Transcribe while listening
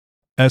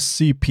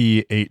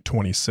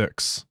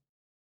SCP-826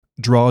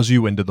 draws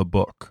you into the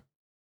book.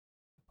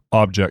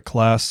 Object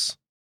Class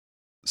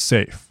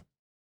Safe.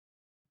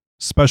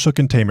 Special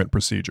Containment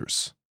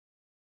Procedures.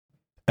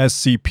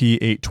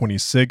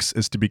 SCP-826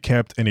 is to be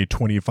kept in a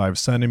 25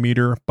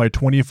 cm by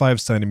 25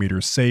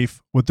 cm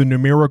safe with a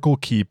numerical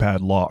keypad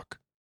lock.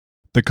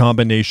 The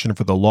combination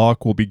for the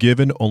lock will be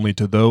given only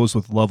to those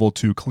with Level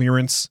 2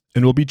 clearance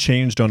and will be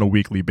changed on a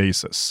weekly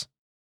basis.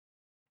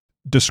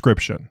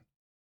 Description: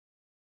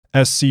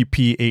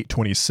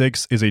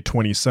 SCP-826 is a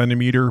 20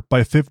 cm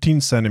by 15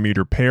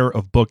 cm pair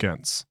of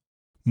bookends,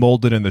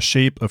 molded in the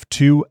shape of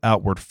two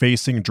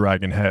outward-facing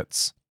dragon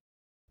heads.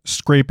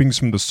 Scrapings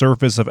from the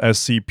surface of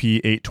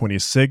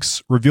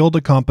SCP-826 revealed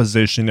a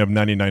composition of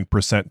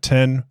 99%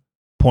 tin,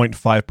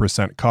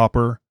 0.5%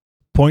 copper,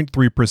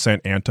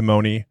 0.3%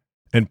 antimony,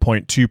 and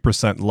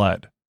 0.2%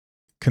 lead,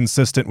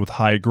 consistent with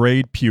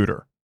high-grade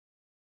pewter.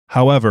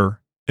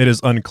 However, it is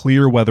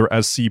unclear whether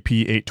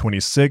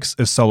SCP-826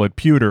 is solid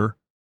pewter,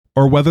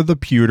 or whether the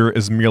pewter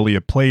is merely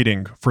a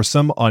plating for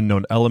some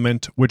unknown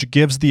element which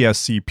gives the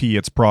SCP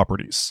its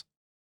properties.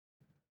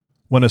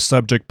 When a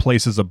subject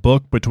places a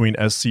book between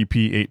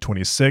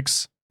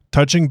SCP-826,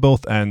 touching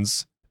both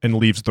ends, and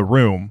leaves the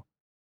room,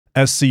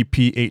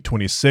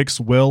 SCP-826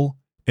 will,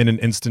 in an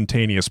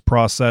instantaneous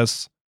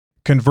process,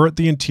 convert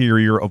the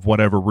interior of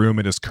whatever room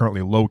it is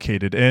currently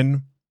located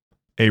in,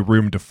 a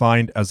room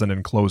defined as an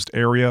enclosed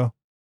area,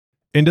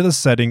 into the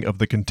setting of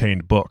the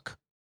contained book.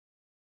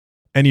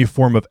 Any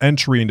form of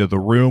entry into the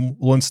room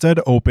will instead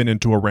open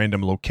into a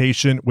random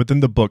location within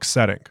the book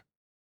setting.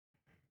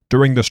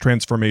 During this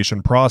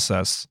transformation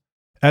process,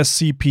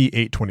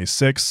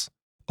 SCP-826,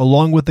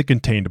 along with the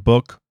contained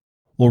book,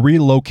 will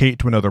relocate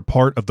to another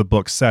part of the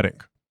book setting,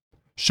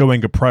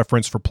 showing a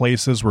preference for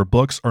places where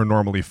books are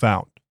normally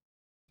found: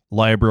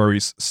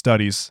 libraries,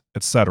 studies,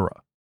 etc.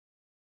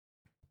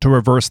 To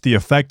reverse the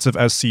effects of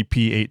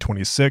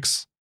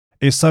SCP-826,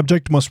 a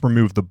subject must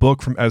remove the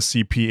book from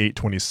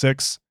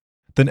SCP-826,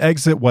 then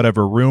exit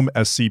whatever room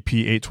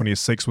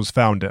SCP-826 was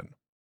found in.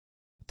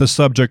 The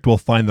subject will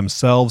find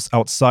themselves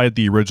outside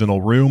the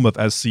original room of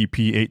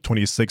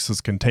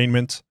SCP-826's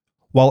containment,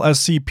 while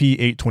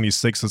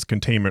SCP-826's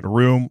containment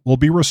room will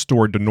be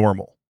restored to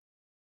normal.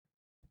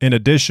 In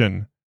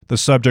addition, the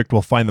subject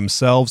will find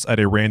themselves at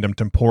a random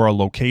temporal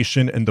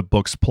location in the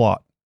book's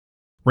plot,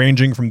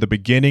 ranging from the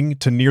beginning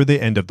to near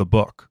the end of the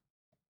book.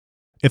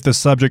 If the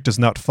subject does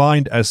not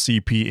find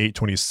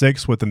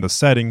SCP-826 within the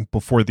setting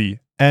before the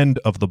end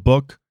of the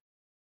book,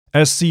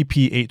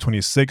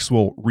 SCP-826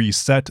 will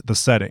reset the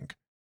setting,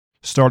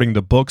 starting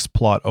the book's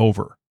plot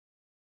over.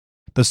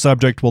 The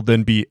subject will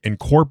then be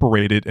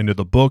incorporated into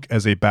the book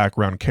as a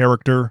background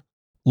character,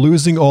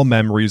 losing all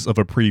memories of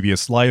a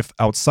previous life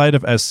outside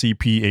of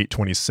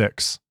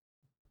SCP-826.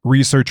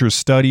 Researchers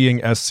studying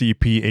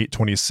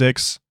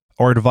SCP-826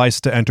 are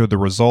advised to enter the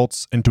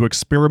results into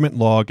Experiment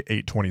Log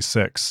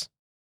 826.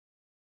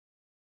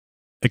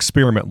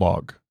 Experiment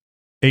Log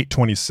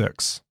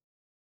 826.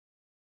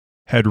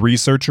 Head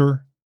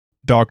Researcher,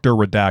 Dr.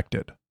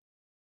 Redacted.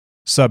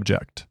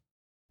 Subject: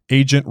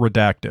 Agent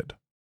Redacted.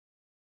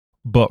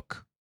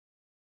 Book: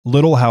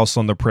 Little House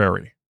on the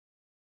Prairie.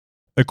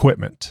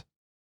 Equipment: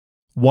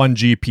 1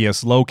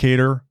 GPS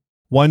locator,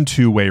 1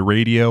 two-way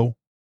radio,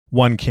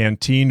 1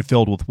 canteen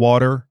filled with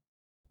water,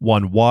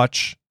 1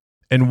 watch,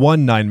 and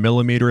 1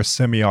 9mm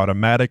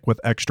semi-automatic with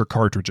extra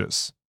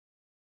cartridges.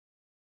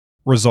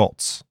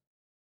 Results: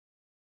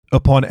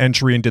 Upon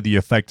entry into the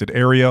affected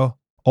area,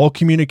 all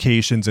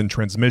communications and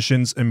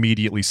transmissions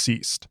immediately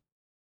ceased.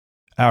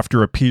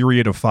 After a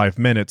period of 5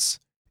 minutes,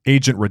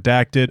 Agent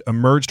Redacted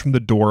emerged from the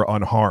door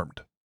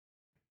unharmed.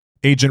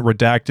 Agent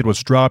Redacted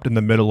was dropped in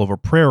the middle of a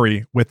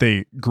prairie with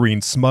a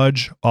green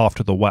smudge off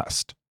to the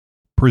west,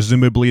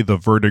 presumably the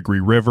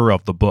Verdigris River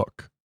of the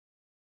book.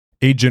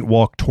 Agent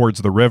walked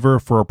towards the river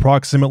for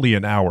approximately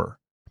an hour,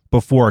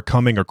 before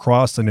coming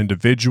across an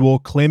individual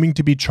claiming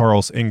to be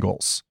Charles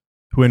Ingalls,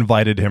 who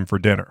invited him for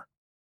dinner.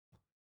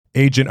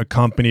 Agent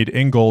accompanied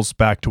Ingalls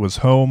back to his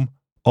home,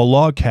 a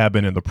log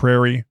cabin in the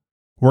prairie,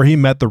 where he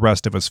met the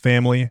rest of his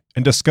family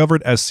and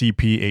discovered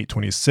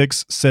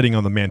SCP-826 sitting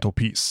on the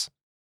mantelpiece.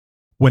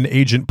 When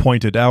Agent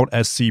pointed out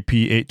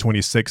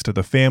SCP-826 to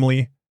the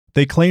family,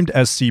 they claimed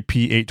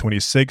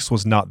SCP-826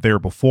 was not there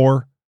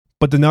before,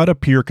 but did not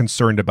appear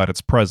concerned about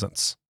its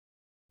presence.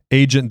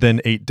 Agent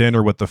then ate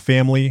dinner with the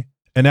family,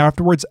 and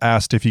afterwards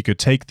asked if he could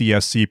take the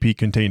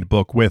SCP-contained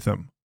book with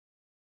him.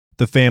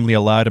 The family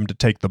allowed him to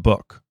take the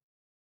book.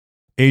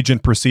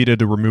 Agent proceeded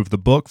to remove the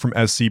book from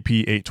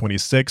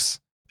SCP-826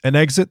 and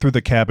exit through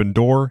the cabin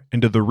door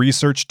into the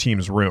research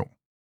team's room.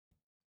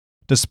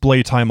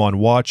 Display time on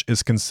watch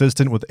is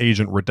consistent with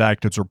Agent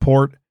Redacted's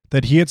report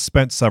that he had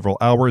spent several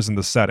hours in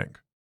the setting.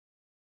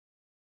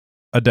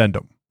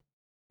 Addendum: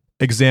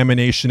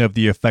 Examination of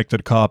the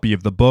affected copy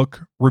of the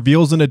book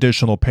reveals an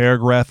additional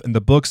paragraph in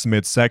the book's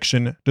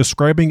midsection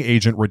describing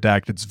Agent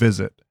Redacted's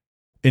visit,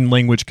 in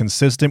language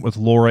consistent with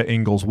Laura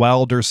Ingalls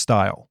Wilder's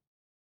style.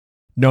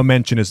 No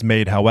mention is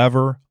made,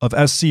 however, of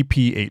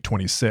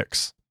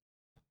SCP-826.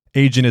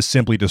 Agent is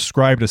simply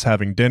described as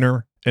having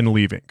dinner and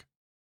leaving.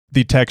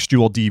 The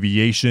textual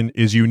deviation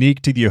is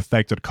unique to the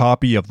affected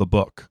copy of the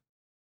book.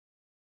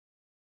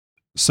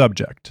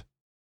 Subject: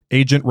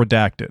 Agent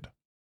Redacted.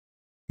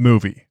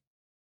 Movie: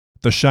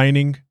 The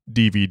Shining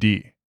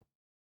DVD.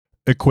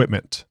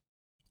 Equipment: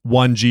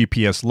 1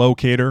 GPS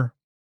locator,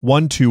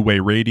 1 two-way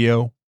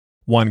radio,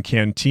 1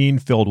 canteen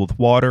filled with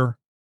water,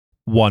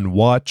 1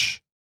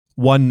 watch,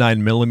 1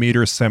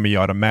 9mm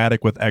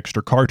semi-automatic with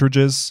extra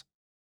cartridges,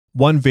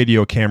 1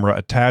 video camera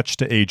attached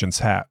to agent's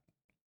hat.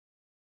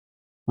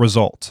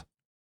 Result: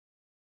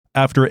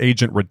 after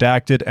Agent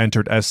Redacted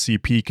entered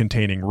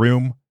SCP-containing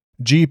room,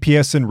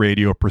 GPS and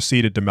radio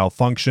proceeded to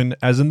malfunction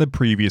as in the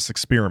previous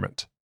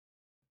experiment.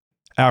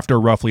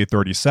 After roughly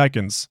 30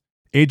 seconds,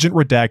 Agent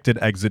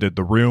Redacted exited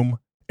the room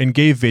and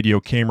gave video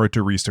camera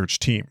to research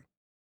team.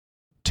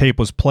 Tape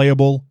was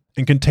playable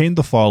and contained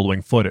the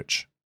following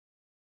footage.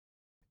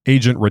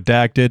 Agent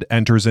Redacted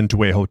enters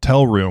into a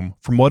hotel room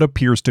from what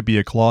appears to be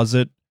a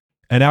closet,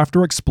 and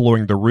after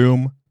exploring the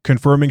room,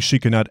 confirming she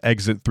cannot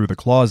exit through the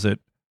closet,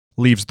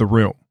 leaves the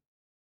room.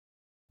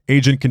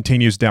 Agent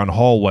continues down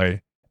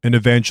hallway and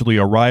eventually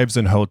arrives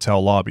in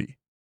hotel lobby.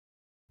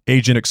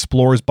 Agent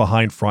explores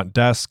behind front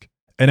desk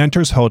and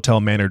enters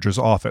hotel manager's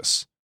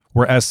office,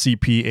 where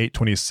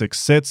SCP-826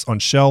 sits on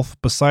shelf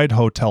beside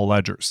hotel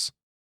ledgers.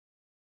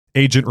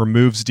 Agent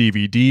removes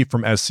DVD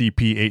from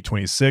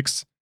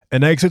SCP-826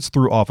 and exits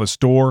through office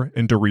door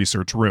into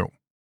research room.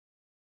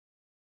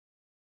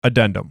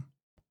 Addendum: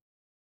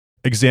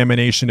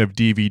 examination of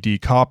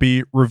DVD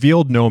copy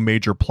revealed no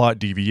major plot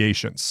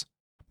deviations,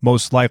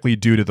 most likely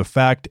due to the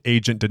fact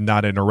Agent did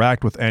not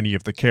interact with any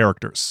of the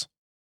characters.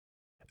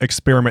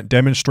 Experiment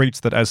demonstrates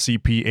that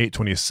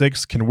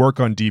SCP-826 can work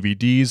on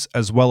DVDs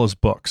as well as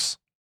books.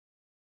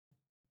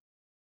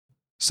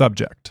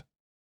 Subject: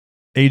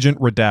 Agent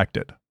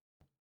Redacted.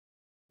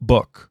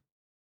 Book: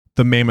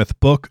 The Mammoth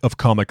Book of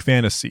Comic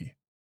Fantasy,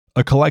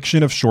 a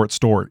collection of short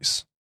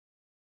stories.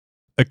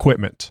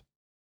 Equipment: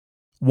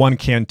 1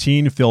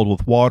 canteen filled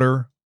with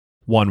water,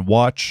 1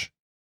 watch,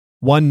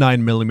 1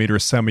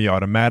 9mm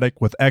semi-automatic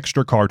with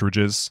extra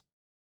cartridges,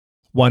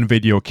 1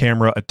 video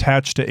camera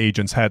attached to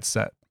Agent's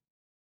headset.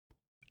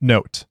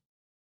 Note: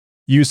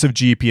 use of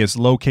GPS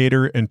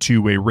locator and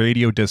two-way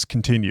radio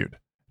discontinued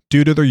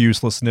due to their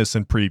uselessness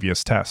in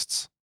previous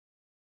tests.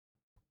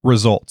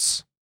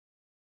 Results: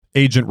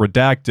 Agent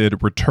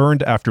Redacted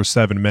returned after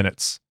 7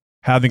 minutes,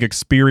 having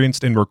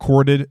experienced and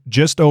recorded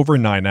just over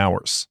 9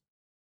 hours.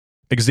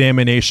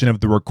 Examination of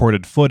the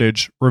recorded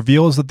footage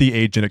reveals that the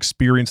agent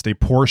experienced a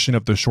portion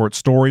of the short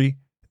story,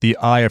 The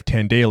Eye of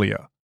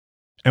Tandalia,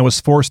 and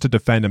was forced to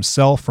defend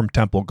himself from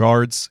temple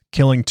guards,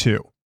 killing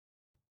 2.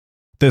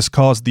 This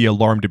caused the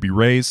alarm to be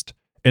raised,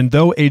 and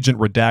though Agent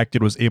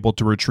Redacted was able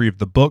to retrieve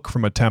the book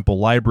from a temple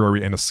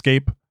library and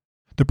escape,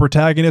 the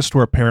protagonists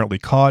were apparently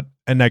caught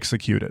and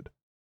executed.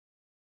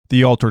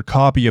 The altered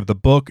copy of the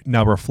book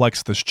now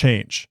reflects this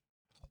change,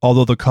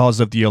 although the cause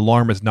of the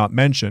alarm is not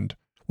mentioned,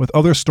 with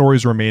other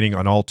stories remaining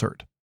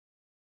unaltered.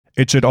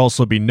 It should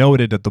also be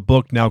noted that the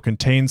book now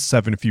contains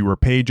 7 fewer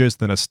pages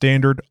than a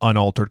standard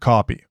unaltered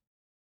copy.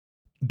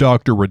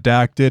 Dr.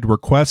 Redacted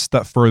requests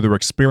that further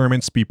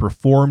experiments be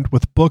performed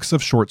with books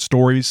of short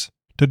stories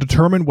to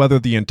determine whether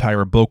the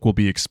entire book will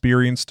be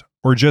experienced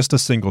or just a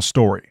single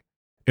story,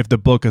 if the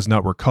book is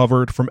not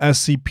recovered from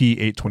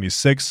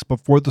SCP-826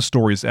 before the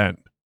story's end.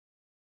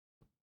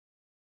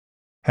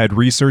 Head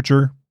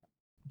Researcher: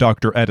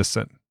 Dr.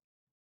 Edison.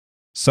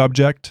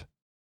 Subject: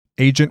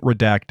 Agent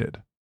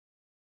Redacted.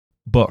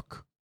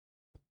 Book: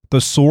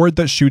 The Sword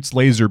That Shoots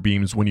Laser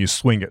Beams When You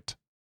Swing It,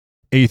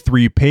 a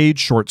 3-page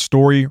short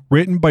story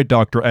written by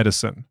Dr.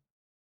 Edison.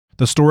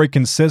 The story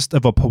consists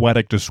of a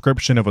poetic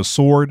description of a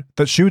sword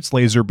that shoots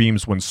laser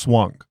beams when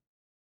swung.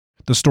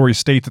 The story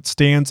states it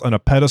stands on a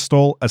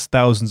pedestal as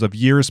thousands of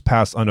years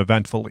pass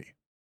uneventfully.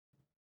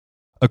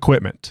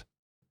 Equipment: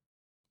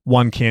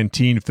 1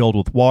 canteen filled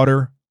with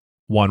water,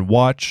 1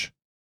 watch,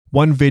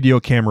 1 video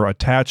camera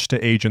attached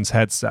to agent's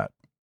headset.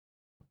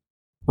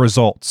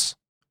 Results: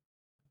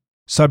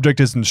 subject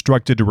is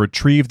instructed to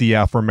retrieve the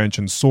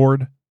aforementioned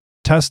sword,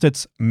 test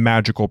its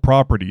magical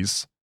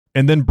properties,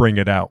 and then bring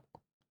it out.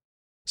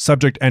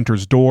 Subject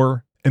enters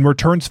door and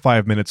returns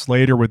 5 minutes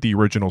later with the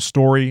original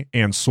story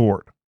and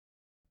sword.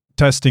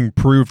 Testing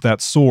proved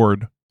that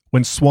sword,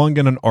 when swung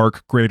in an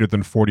arc greater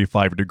than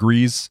 45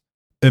 degrees,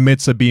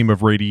 emits a beam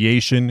of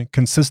radiation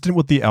consistent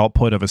with the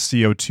output of a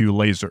CO2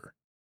 laser.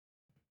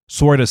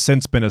 Sword has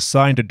since been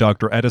assigned to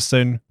Dr.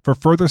 Edison for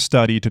further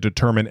study to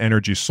determine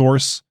energy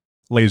source,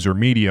 laser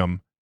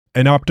medium,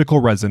 and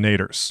optical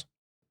resonators.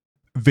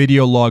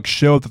 Video logs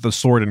show that the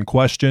sword in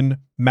question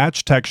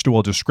matched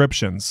textual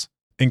descriptions,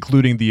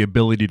 including the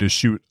ability to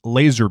shoot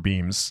laser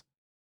beams,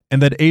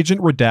 and that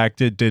Agent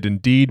Redacted did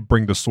indeed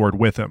bring the sword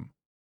with him.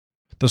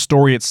 The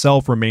story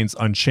itself remains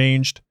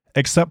unchanged,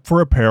 except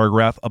for a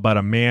paragraph about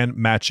a man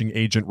matching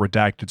Agent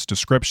Redacted's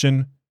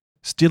description,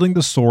 stealing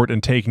the sword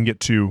and taking it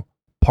to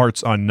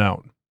parts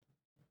unknown.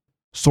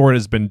 Sword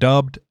has been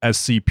dubbed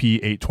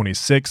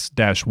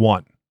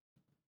SCP-826-1.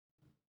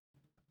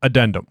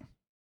 Addendum: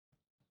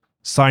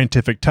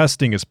 Scientific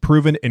testing is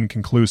proven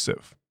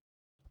inconclusive.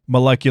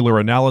 Molecular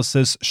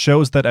analysis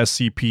shows that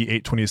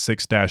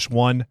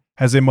SCP-826-1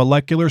 has a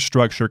molecular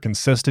structure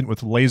consistent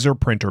with laser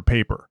printer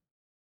paper.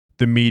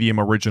 The medium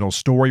original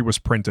story was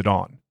printed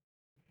on,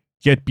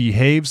 yet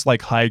behaves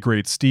like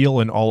high-grade steel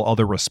in all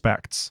other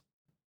respects.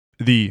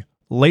 The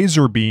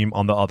laser beam,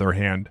 on the other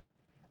hand,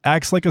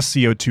 acts like a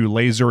CO2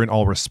 laser in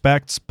all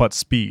respects but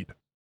speed,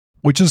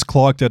 which is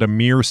clocked at a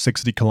mere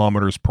 60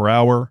 km per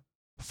hour,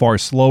 far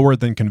slower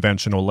than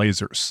conventional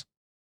lasers.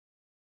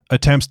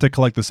 Attempts to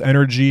collect this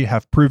energy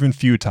have proven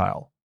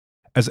futile,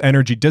 as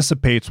energy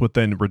dissipates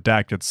within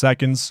redacted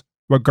seconds,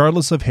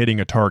 regardless of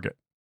hitting a target.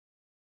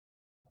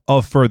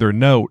 Of further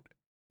note,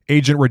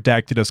 Agent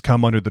Redacted has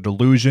come under the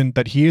delusion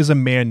that he is a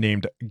man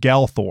named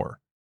Galthor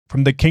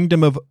from the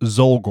kingdom of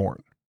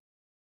Zolgorn.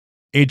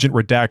 Agent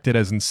Redacted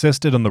has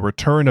insisted on the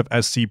return of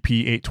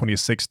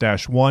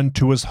SCP-826-1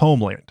 to his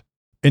homeland,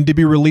 and to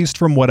be released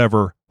from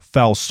whatever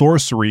foul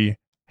sorcery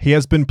he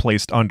has been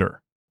placed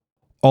under.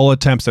 All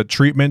attempts at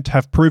treatment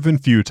have proven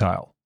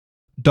futile.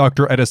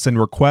 Dr. Edison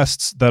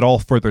requests that all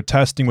further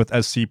testing with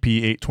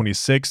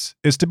SCP-826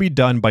 is to be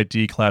done by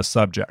D-Class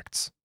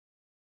subjects.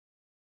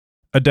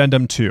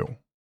 Addendum 2.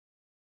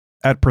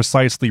 At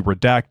precisely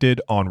redacted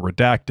on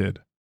redacted,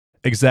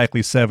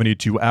 exactly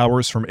 72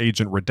 hours from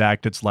Agent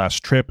Redacted's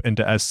last trip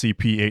into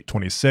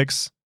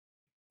SCP-826,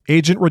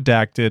 Agent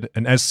Redacted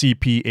and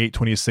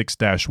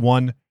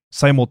SCP-826-1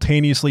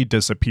 simultaneously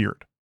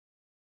disappeared.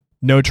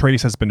 No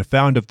trace has been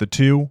found of the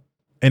two,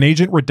 and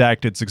Agent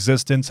Redacted's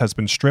existence has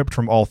been stripped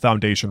from all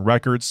Foundation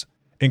records,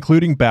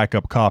 including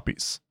backup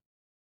copies.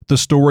 The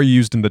story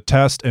used in the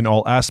test in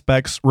all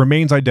aspects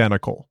remains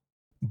identical,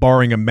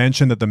 barring a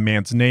mention that the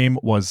man's name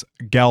was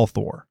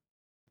Galthor.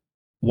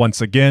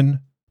 Once again,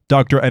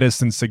 Dr.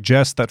 Edison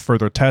suggests that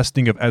further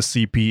testing of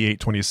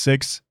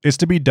SCP-826 is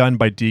to be done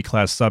by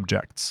D-Class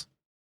subjects.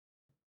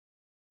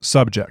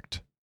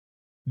 Subject: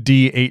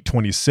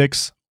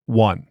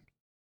 D-826-1.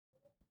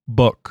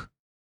 Book: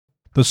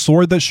 The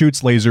Sword That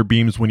Shoots Laser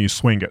Beams When You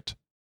Swing It.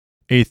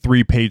 A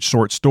 3-page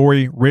short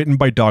story written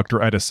by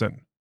Dr.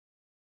 Edison.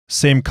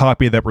 Same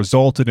copy that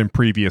resulted in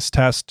previous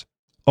test,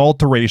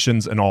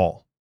 alterations and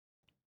all.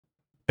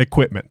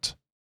 Equipment: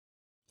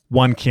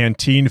 1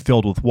 canteen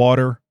filled with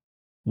water,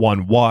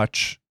 1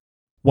 watch,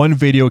 1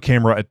 video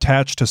camera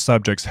attached to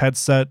subject's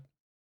headset,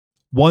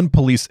 1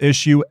 police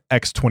issue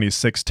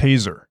X-26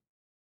 taser,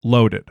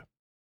 loaded.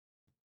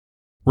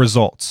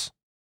 Results: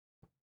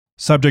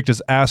 Subject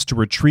is asked to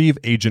retrieve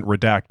Agent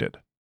Redacted.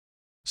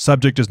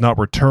 Subject does not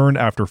return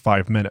after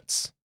 5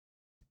 minutes.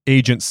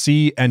 Agent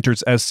C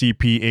enters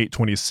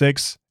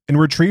SCP-826 and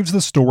retrieves the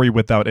story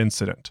without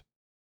incident.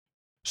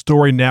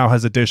 Story now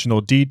has additional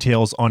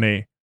details on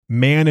a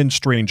man in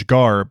strange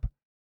garb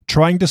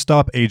trying to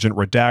stop Agent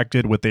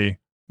Redacted with a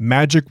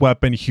magic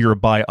weapon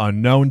hereby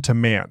unknown to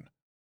man,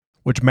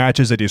 which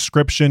matches a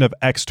description of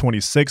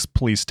X-26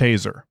 police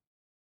taser.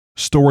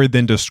 Story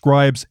then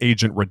describes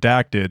Agent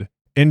Redacted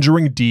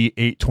injuring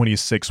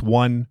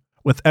D-826-1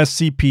 with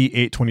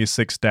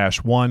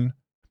SCP-826-1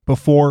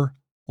 before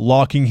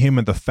locking him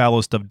in the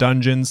foulest of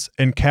dungeons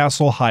in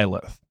Castle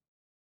Hyleth.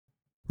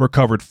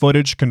 Recovered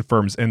footage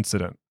confirms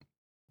incident.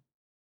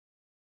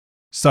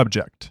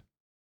 Subject: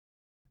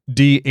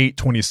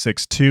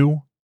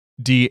 D-826-2,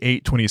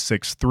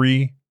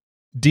 D-826-3,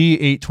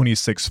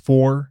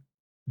 D-826-4,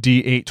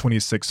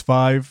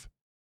 D-826-5,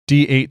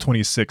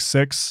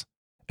 D-826-6,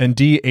 and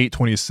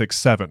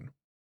D-826-7,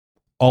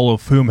 all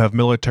of whom have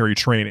military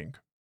training.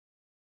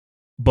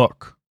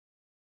 Book: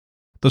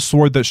 The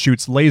Sword That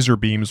Shoots Laser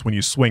Beams When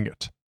You Swing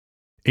It.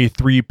 A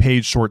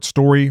 3-page short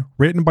story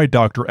written by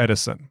Dr.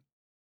 Edison.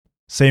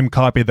 Same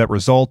copy that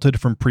resulted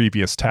from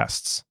previous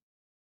tests.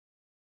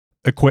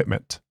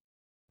 Equipment: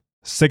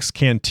 6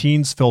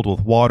 canteens filled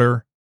with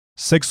water,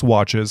 6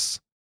 watches,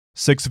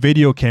 6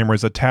 video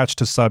cameras attached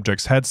to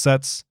subjects'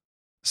 headsets,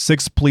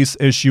 6 police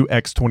issue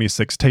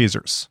X-26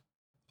 tasers.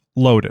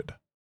 Loaded.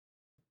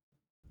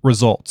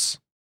 Results: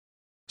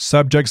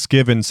 Subjects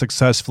given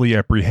successfully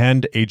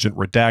apprehend Agent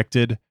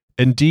Redacted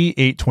and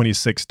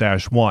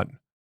D-826-1,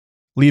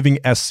 leaving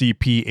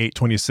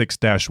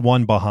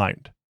SCP-826-1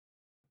 behind.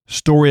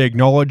 Story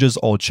acknowledges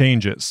all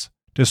changes,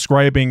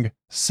 describing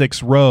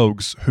 6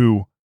 rogues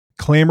who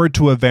clamored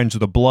to avenge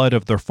the blood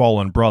of their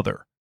fallen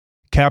brother,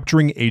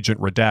 capturing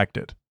Agent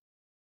Redacted.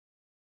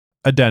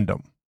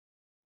 Addendum: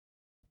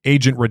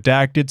 Agent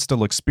Redacted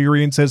still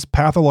experiences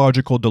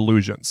pathological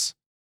delusions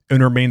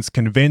and remains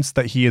convinced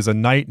that he is a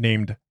knight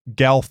named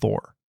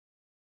Galthor.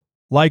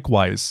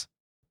 Likewise,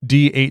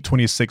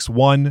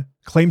 D-826-1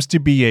 claims to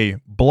be a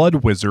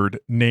blood wizard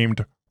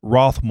named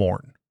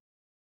Rothmorn,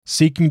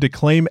 seeking to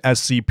claim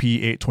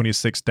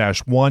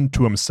SCP-826-1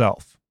 to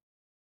himself.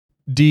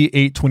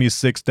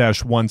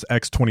 D-826-1's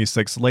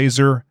X-26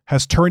 laser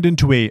has turned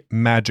into a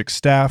magic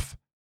staff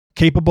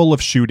capable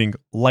of shooting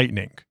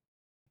lightning,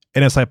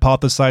 and is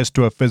hypothesized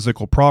to have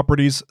physical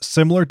properties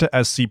similar to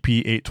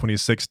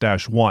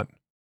SCP-826-1.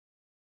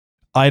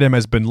 Item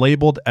has been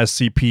labeled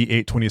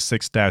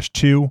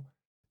SCP-826-2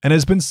 and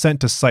has been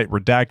sent to Site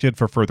Redacted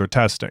for further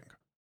testing.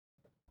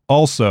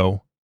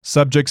 Also,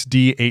 subjects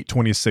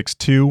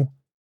D826-2,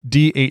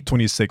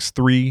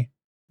 D826-3,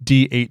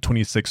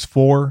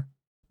 D826-4,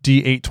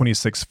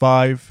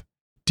 D826-5,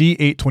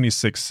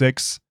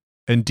 D826-6,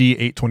 and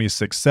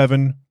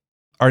D826-7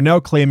 are now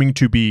claiming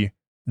to be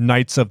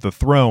Knights of the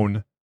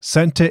Throne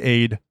sent to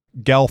aid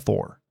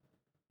Galthor.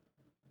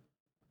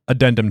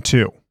 Addendum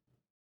 2.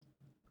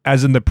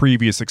 As in the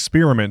previous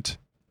experiment,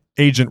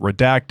 Agent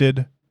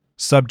Redacted,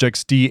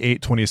 subjects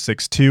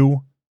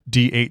D826-2,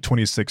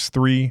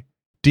 D826-3,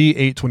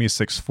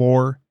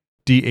 D826-4,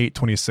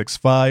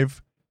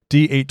 D826-5,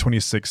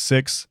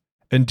 D826-6,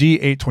 and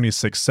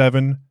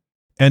D826-7,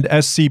 and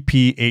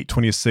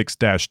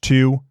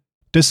SCP-826-2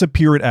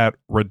 disappeared at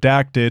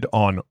Redacted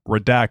on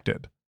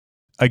Redacted,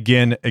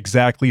 again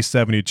exactly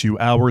 72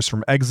 hours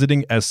from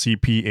exiting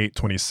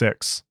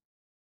SCP-826.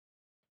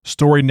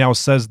 Story now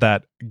says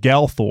that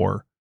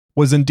Galthor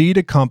was indeed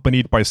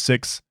accompanied by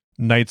 6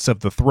 Knights of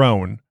the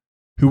Throne,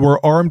 who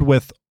were armed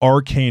with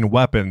arcane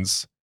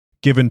weapons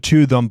given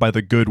to them by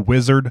the good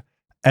wizard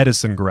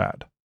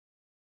Edisongrad.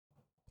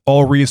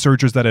 All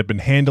researchers that had been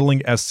handling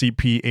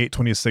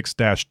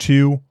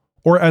SCP-826-2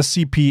 or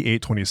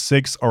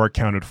SCP-826 are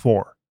accounted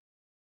for.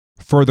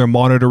 Further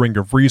monitoring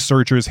of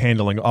researchers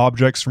handling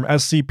objects from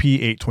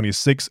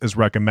SCP-826 is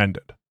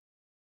recommended.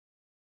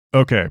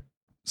 Okay,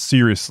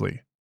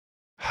 seriously,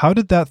 how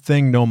did that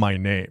thing know my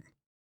name?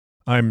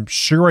 I'm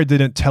sure I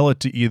didn't tell it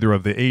to either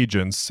of the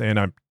agents, and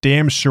I'm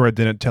damn sure I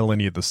didn't tell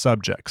any of the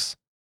subjects.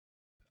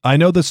 I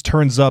know this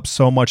turns up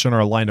so much in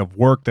our line of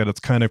work that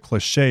it's kind of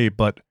cliche,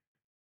 but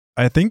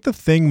I think the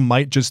thing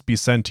might just be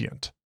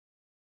sentient.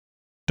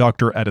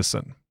 Dr.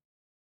 Edison.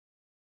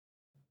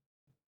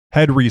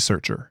 Head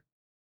Researcher.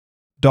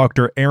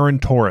 Dr. Aaron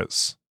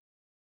Torres.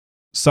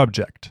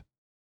 Subject.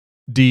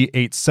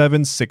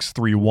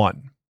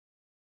 D87631.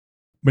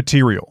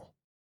 Material.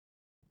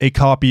 A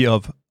copy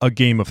of A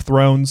Game of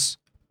Thrones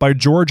by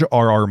George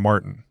R.R.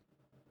 Martin.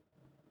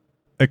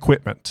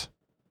 Equipment.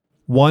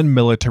 1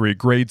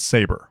 military-grade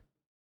saber.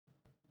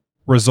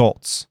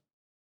 Results.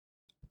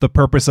 The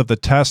purpose of the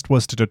test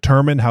was to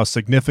determine how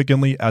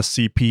significantly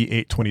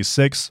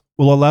SCP-826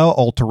 will allow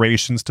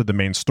alterations to the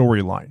main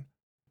storyline.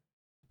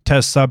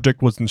 Test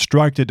subject was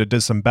instructed to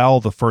disembowel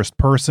the first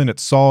person it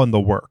saw in the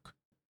work.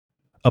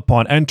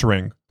 Upon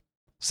entering,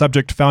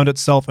 subject found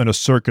itself in a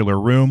circular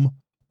room,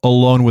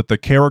 alone with the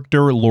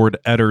character Lord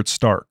Eddard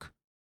Stark,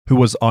 who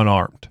was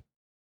unarmed.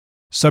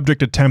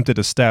 Subject attempted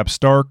to stab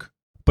Stark,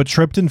 but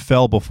tripped and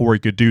fell before he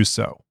could do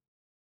so.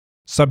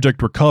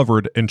 Subject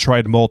recovered and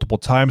tried multiple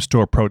times to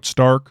approach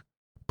Stark,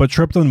 but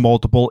tripped on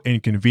multiple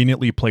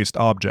inconveniently placed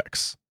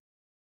objects.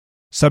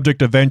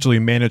 Subject eventually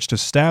managed to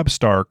stab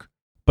Stark,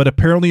 but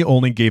apparently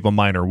only gave a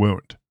minor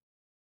wound.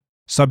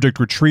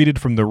 Subject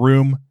retreated from the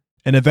room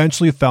and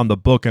eventually found the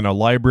book in a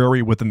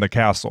library within the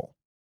castle.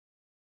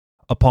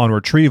 Upon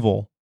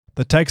retrieval,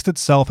 the text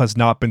itself has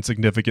not been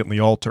significantly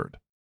altered.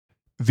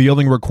 The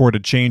only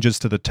recorded changes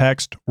to the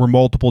text were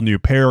multiple new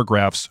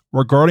paragraphs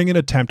regarding an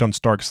attempt on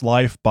Stark's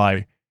life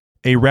by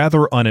a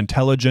rather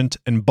unintelligent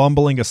and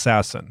bumbling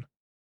assassin.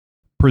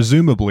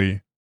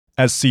 Presumably,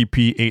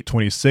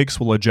 SCP-826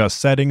 will adjust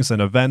settings and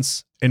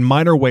events in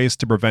minor ways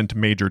to prevent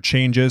major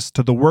changes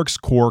to the work's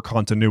core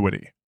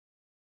continuity.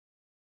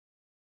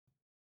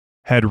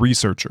 Head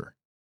Researcher.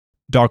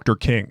 Dr.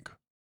 King.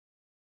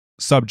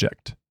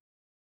 Subject.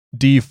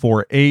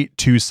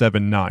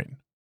 D48279.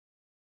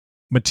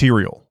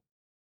 Material.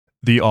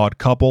 The Odd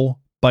Couple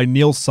by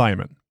Neil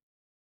Simon.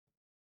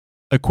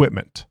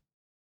 Equipment.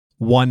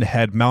 1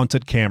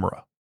 head-mounted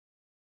camera.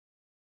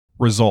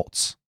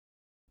 Results.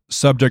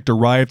 Subject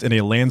arrived in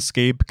a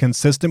landscape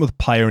consistent with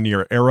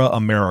pioneer-era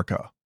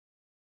America.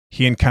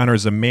 He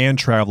encounters a man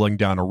traveling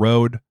down a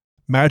road,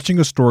 matching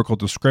historical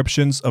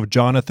descriptions of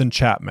Jonathan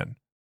Chapman,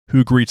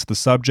 who greets the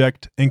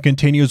subject and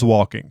continues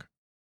walking.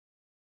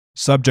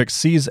 Subject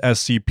sees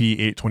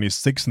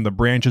SCP-826 in the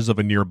branches of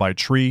a nearby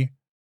tree,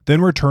 then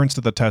returns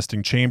to the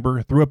testing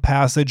chamber through a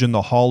passage in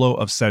the hollow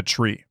of said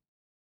tree.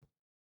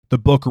 The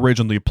book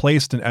originally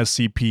placed in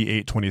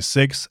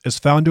SCP-826 is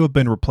found to have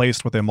been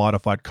replaced with a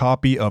modified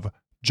copy of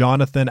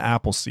Jonathan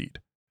Appleseed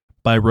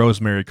by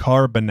Rosemary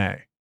Carr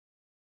Benet.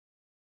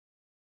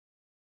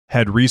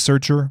 Head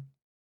Researcher.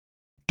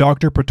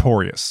 Dr.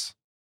 Pretorius.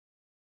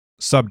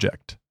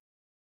 Subject.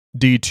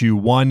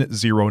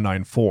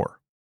 D21094.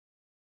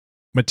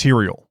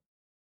 Material.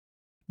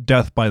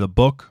 Death by the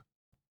Book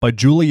by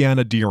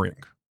Juliana Deering.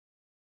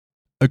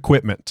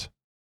 Equipment.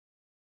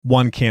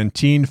 1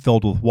 canteen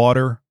filled with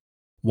water,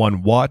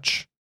 1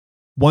 watch,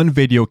 1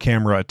 video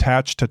camera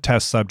attached to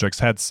test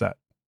subject's headset.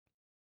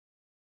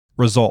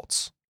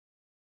 Results.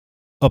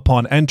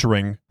 Upon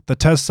entering, the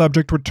test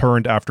subject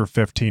returned after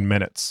 15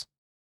 minutes.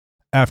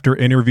 After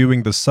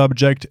interviewing the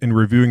subject and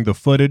reviewing the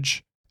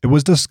footage, it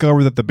was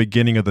discovered that the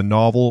beginning of the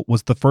novel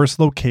was the first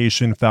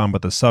location found by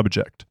the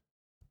subject,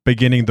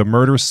 beginning the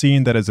murder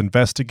scene that is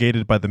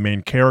investigated by the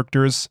main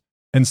characters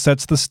and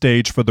sets the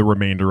stage for the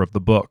remainder of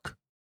the book.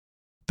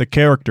 The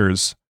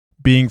characters,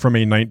 being from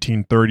a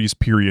 1930s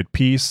period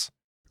piece,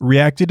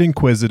 reacted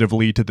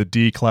inquisitively to the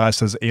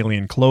D-Class as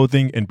alien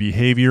clothing and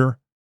behavior,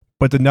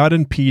 but did not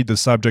impede the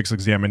subject's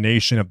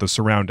examination of the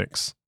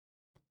surroundings.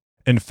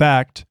 In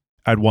fact,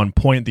 at one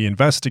point the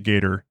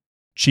investigator,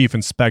 Chief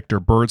Inspector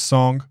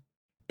Birdsong,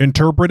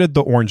 interpreted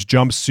the orange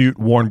jumpsuit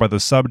worn by the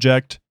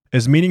subject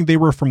as meaning they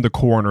were from the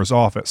coroner's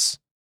office,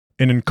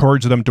 and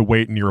encouraged them to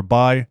wait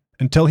nearby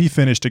until he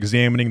finished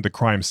examining the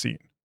crime scene.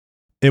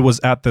 It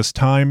was at this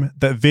time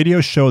that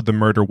video showed the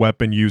murder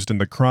weapon used in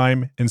the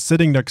crime and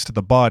sitting next to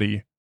the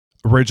body,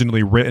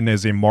 originally written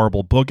as a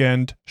marble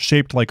bookend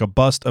shaped like a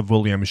bust of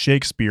William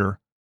Shakespeare,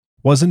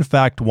 was in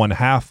fact one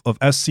half of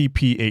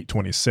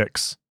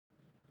SCP-826.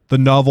 The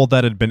novel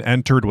that had been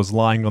entered was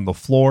lying on the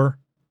floor,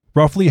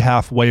 roughly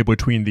halfway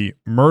between the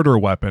murder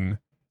weapon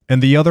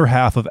and the other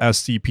half of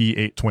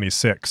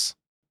SCP-826.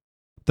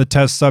 The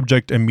test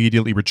subject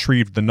immediately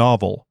retrieved the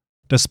novel,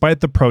 despite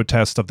the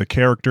protest of the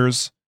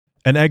characters,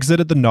 and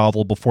exited the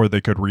novel before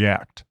they could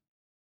react.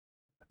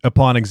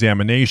 Upon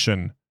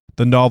examination,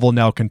 the novel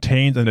now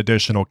contained an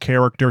additional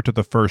character to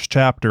the first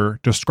chapter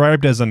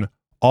described as an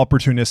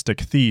opportunistic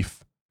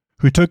thief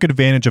who took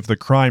advantage of the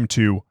crime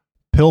to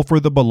pilfer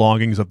the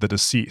belongings of the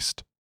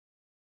deceased.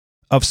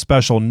 Of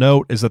special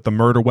note is that the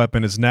murder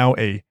weapon is now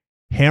a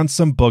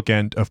handsome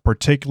bookend of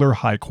particular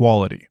high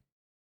quality.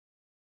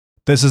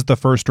 This is the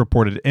first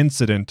reported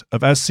incident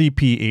of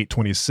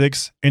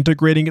SCP-826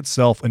 integrating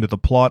itself into the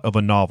plot of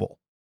a novel.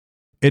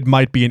 It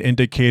might be an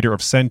indicator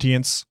of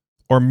sentience,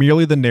 or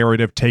merely the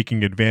narrative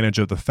taking advantage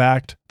of the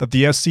fact that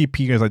the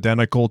SCP is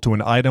identical to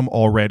an item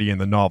already in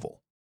the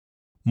novel.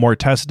 More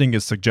testing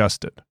is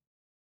suggested.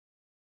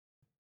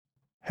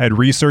 Head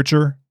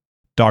Researcher,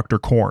 Dr.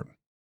 Korn.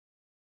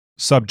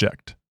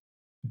 Subject,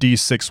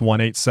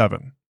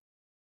 D6187.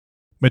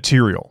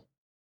 Material: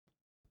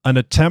 an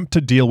attempt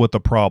to deal with the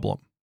problem.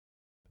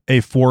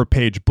 A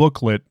 4-page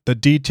booklet that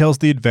details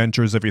the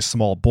adventures of a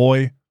small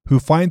boy who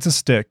finds a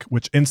stick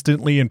which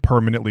instantly and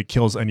permanently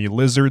kills any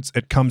lizards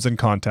it comes in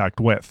contact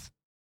with.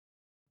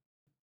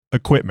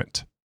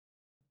 Equipment: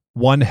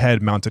 1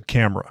 head-mounted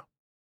camera.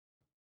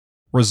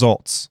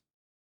 Results: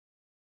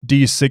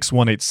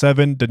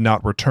 D6187 did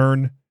not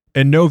return,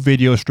 and no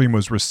video stream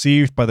was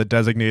received by the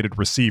designated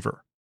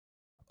receiver.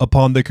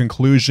 Upon the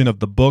conclusion of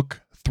the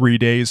book, 3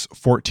 days,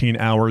 14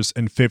 hours,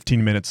 and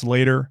 15 minutes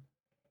later,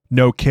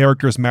 no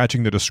characters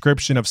matching the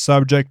description of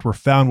subject were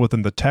found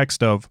within the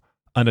text of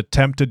an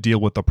attempt to deal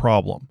with the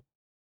problem.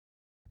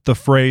 The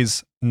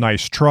phrase,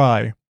 "nice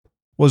try,"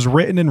 was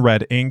written in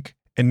red ink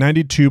in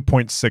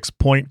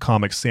 92.6-point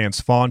Comic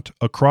Sans font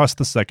across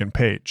the second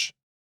page.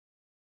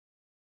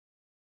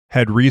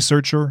 Head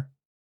Researcher,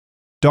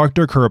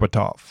 Dr.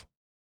 Kurbatov.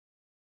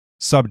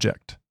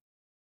 Subject,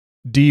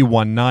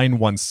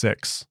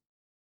 D1916.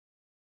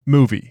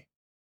 Movie: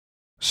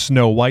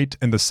 Snow White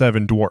and the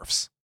Seven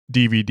Dwarfs,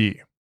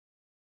 DVD.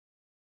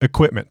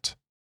 Equipment: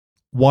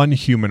 1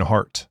 human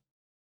heart.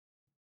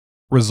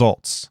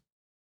 Results: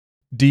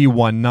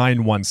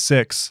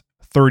 D1916,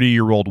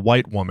 30-year-old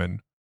white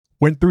woman,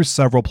 went through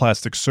several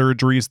plastic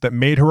surgeries that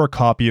made her a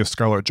copy of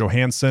Scarlett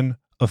Johansson,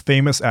 a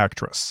famous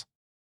actress.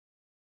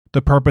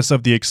 The purpose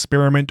of the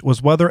experiment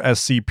was whether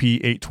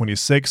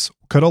SCP-826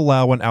 could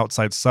allow an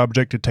outside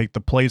subject to take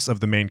the place of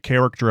the main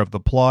character of the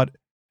plot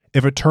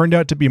if it turned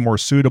out to be more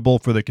suitable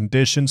for the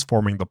conditions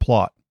forming the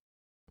plot.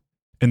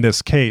 In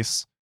this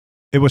case,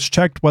 it was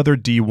checked whether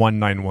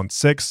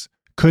D1916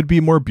 could be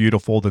more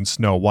beautiful than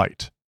Snow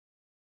White.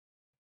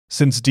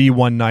 Since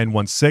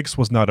D1916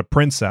 was not a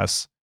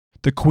princess,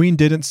 the queen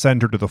didn't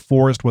send her to the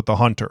forest with the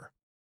hunter.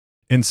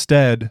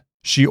 Instead,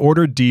 she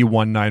ordered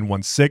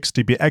D1916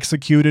 to be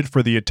executed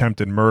for the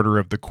attempted murder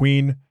of the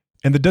queen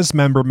and the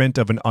dismemberment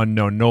of an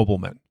unknown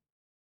nobleman.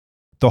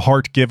 The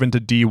heart given to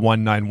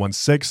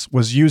D1916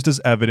 was used as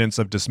evidence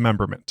of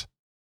dismemberment.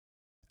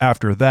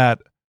 After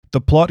that,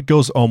 the plot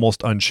goes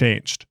almost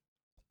unchanged,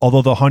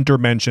 although the hunter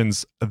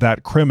mentions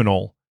that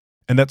criminal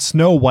and that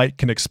Snow White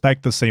can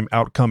expect the same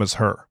outcome as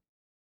her.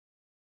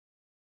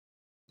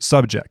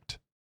 Subject,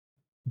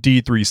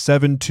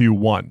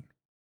 D3721.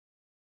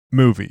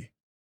 Movie: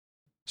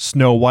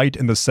 Snow White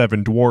and the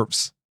Seven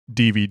Dwarfs,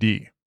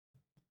 DVD.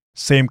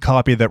 Same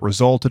copy that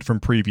resulted from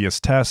previous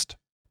test,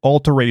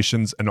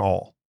 alterations and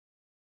all.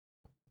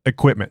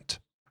 Equipment: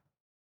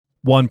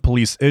 1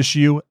 police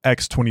issue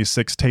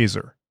X26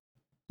 taser.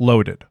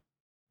 Loaded.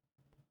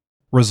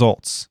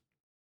 Results: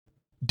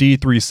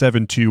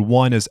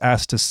 D3721 is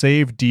asked to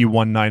save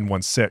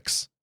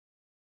D1916.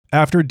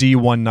 After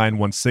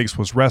D1916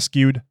 was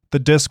rescued, the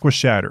disc was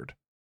shattered.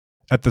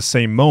 At the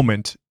same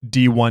moment,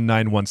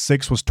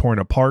 D1916 was torn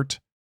apart,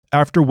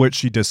 after which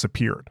she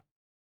disappeared.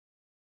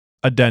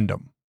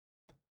 Addendum: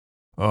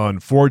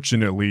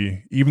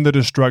 unfortunately, even the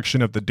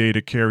destruction of the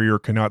data carrier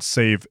cannot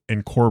save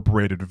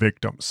incorporated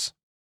victims.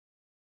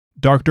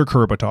 Dr.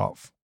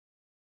 Kurbatov.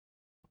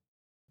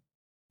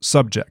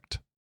 Subject,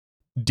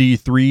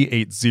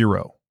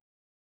 D380.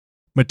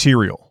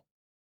 Material: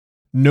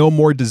 No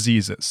More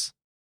Diseases.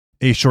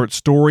 A short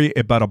story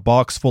about a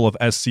box full of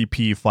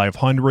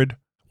SCP-500,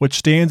 which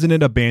stands in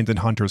an abandoned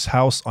hunter's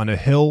house on a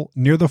hill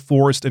near the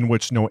forest in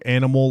which no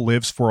animal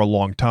lives for a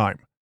long time,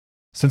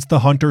 since the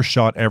hunter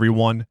shot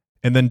everyone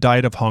and then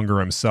died of hunger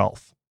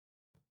himself.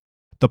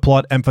 The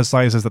plot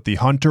emphasizes that the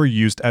hunter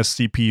used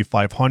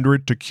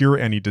SCP-500 to cure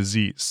any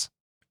disease.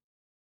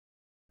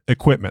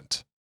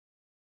 Equipment: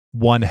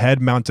 1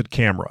 head-mounted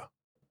camera.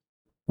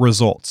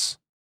 Results: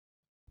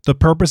 the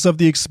purpose of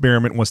the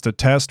experiment was to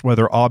test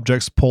whether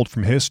objects pulled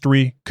from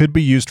history could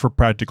be used for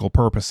practical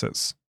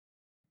purposes.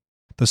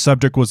 The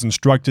subject was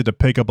instructed to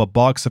pick up a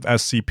box of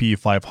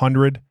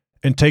SCP-500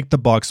 and take the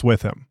box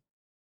with him.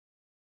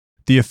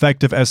 The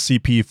effect of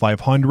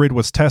SCP-500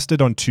 was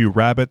tested on 2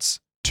 rabbits,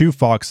 2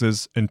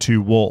 foxes, and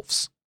 2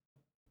 wolves.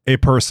 A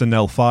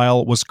personnel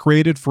file was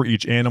created for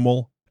each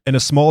animal, and a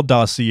small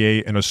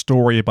dossier and a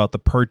story about the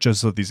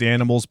purchase of these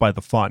animals by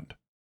the fund.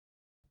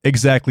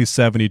 Exactly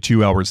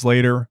 72 hours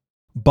later,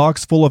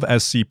 box full of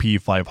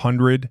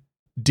SCP-500,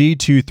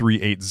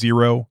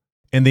 D2380,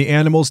 and the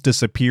animals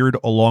disappeared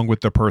along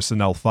with the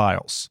personnel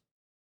files.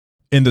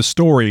 In the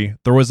story,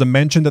 there was a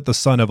mention that the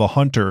son of a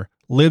hunter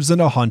lives in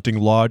a hunting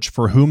lodge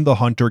for whom the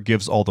hunter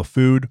gives all the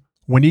food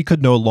when he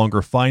could no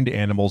longer find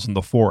animals in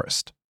the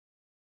forest.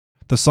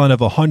 The son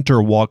of a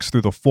hunter walks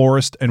through the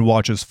forest and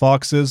watches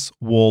foxes,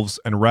 wolves,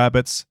 and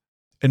rabbits,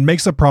 and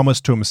makes a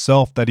promise to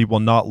himself that he will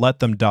not let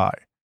them die,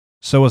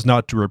 so as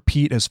not to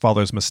repeat his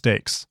father's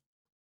mistakes,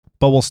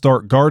 but will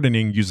start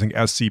gardening using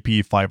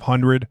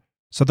SCP-500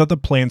 so that the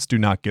plants do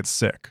not get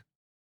sick.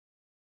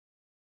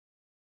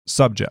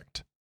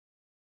 Subject: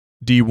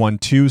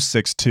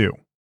 D1262.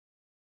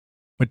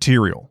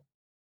 Material: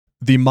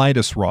 The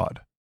Midas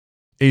Rod,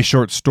 a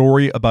short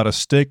story about a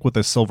stick with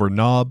a silver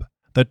knob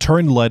that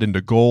turned lead into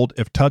gold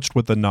if touched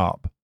with the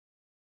knob.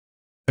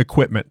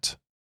 Equipment: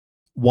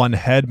 1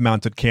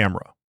 head-mounted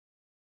camera.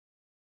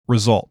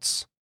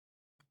 Results: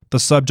 the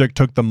subject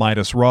took the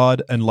Midas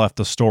rod and left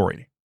the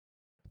story.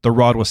 The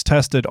rod was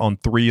tested on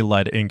 3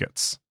 lead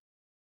ingots.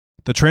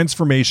 The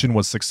transformation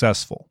was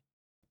successful.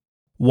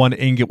 1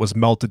 ingot was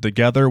melted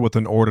together with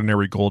an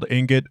ordinary gold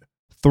ingot,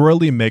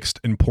 thoroughly mixed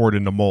and poured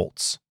into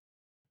molds.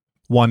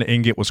 1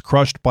 ingot was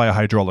crushed by a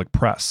hydraulic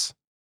press.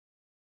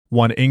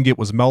 1 ingot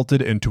was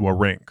melted into a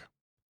ring.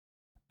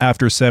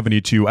 After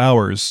 72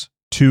 hours,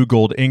 2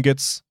 gold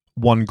ingots,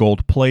 1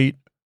 gold plate,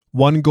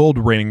 1 gold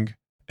ring,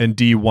 and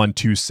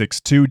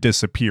D1262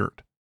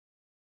 disappeared.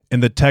 In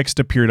the text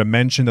appeared a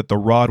mention that the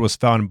rod was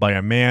found by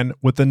a man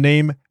with the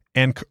name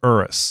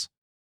Ankh-Urus,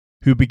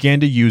 who began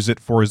to use it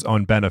for his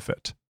own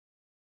benefit.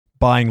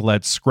 Buying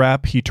lead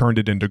scrap, he turned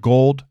it into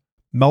gold,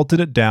 melted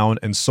it down,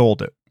 and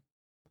sold it.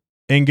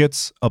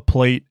 Ingots, a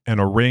plate,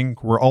 and a ring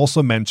were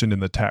also mentioned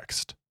in the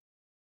text.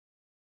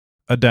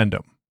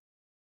 Addendum: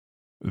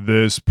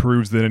 this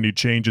proves that any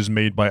changes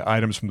made by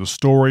items from the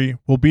story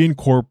will be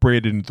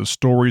incorporated into the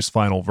story's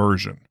final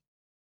version.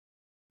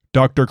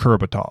 Dr.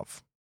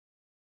 Kurbatov.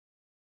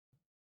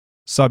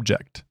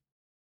 Subject: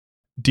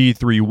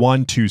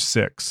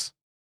 D3126.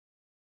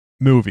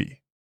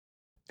 Movie: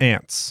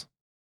 Ants.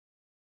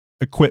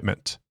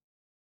 Equipment: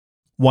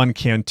 1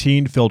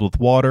 canteen filled with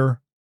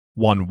water,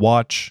 1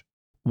 watch,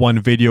 1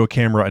 video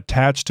camera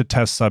attached to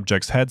test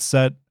subject's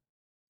headset,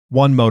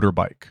 1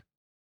 motorbike.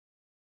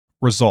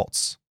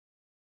 Results: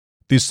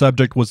 the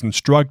subject was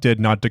instructed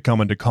not to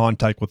come into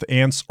contact with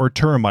ants or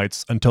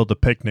termites until the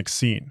picnic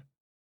scene.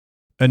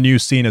 A new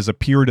scene has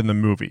appeared in the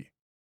movie.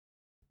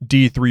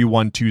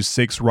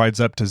 D3126 rides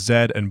up to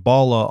Zed and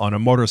Bala on a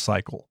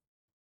motorcycle.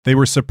 They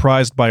were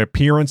surprised by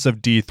appearance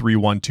of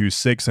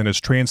D3126 and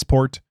his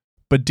transport,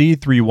 but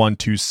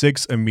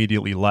D3126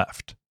 immediately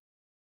left.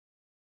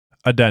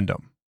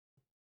 Addendum: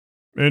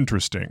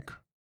 interesting.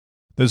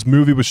 This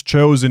movie was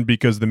chosen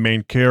because the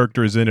main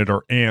characters in it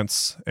are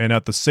ants, and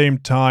at the same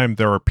time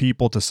there are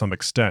people to some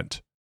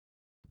extent.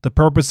 The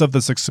purpose of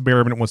this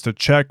experiment was to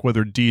check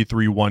whether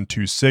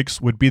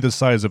D3126 would be the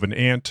size of an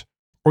ant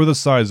or the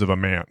size of a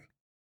man.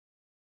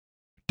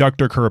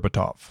 Dr.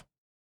 Kurbatov.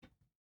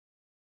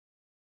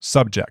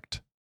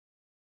 Subject: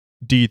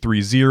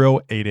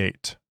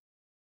 D3088.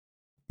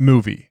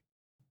 Movie: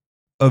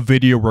 a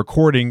video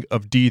recording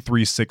of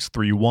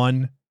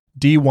D3631,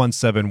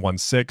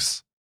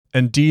 D1716,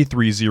 and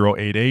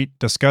D3088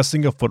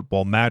 discussing a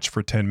football match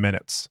for 10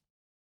 minutes.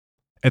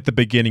 At the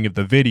beginning of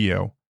the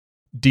video,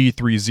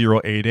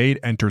 D3088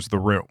 enters the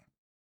room.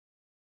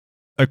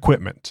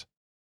 Equipment: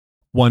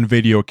 1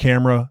 video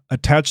camera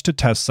attached to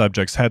test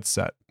subject's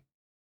headset.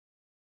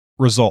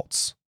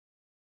 Results: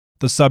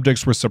 the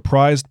subjects were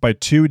surprised by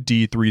 2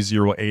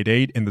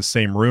 D3088 in the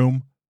same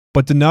room,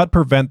 but did not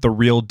prevent the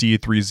real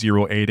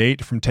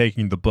D3088 from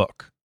taking the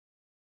book.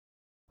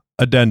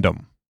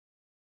 Addendum: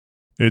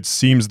 it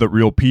seems that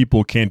real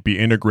people can't be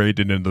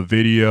integrated in the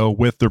video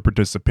with their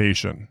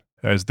participation,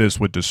 as this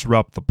would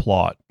disrupt the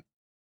plot.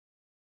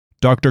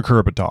 Dr.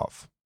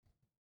 Kurbatov.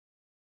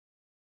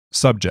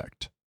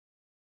 Subject: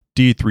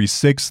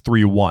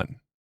 D3631.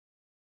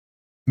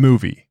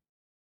 Movie: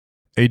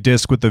 a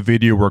disc with a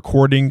video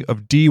recording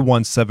of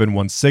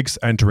D1716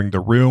 entering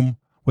the room,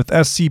 with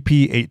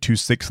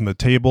SCP-826 on the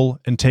table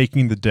and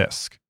taking the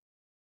disc.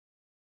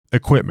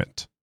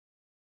 Equipment: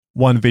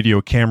 One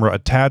video camera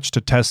attached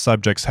to test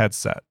subject's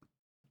headset.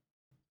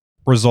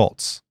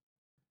 Results.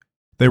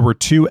 There were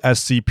 2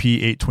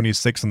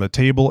 SCP-826 on the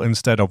table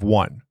instead of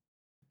 1.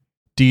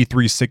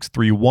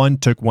 D3631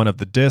 took one of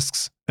the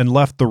discs and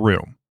left the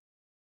room.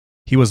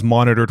 He was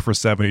monitored for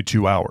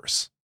 72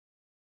 hours.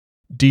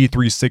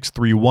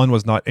 D3631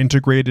 was not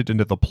integrated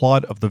into the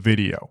plot of the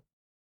video.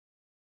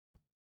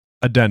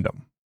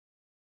 Addendum.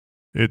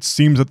 It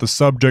seems that the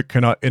subject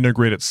cannot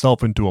integrate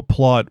itself into a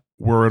plot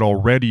where it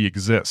already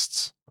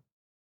exists.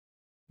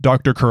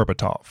 Dr.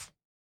 Kurbatov.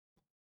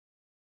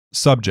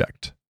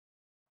 Subject.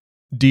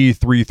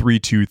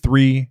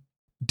 D3323,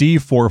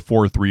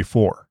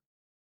 D4434.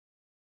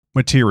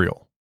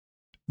 Material.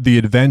 The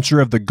Adventure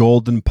of the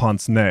Golden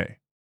Pince-Nez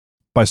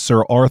by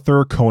Sir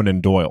Arthur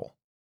Conan Doyle.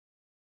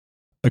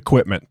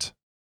 Equipment.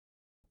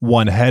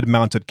 1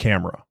 head-mounted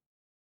camera.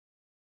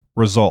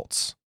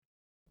 Results.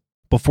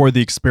 Before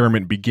the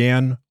experiment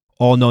began,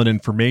 all known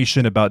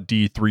information about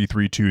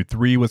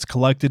D3323 was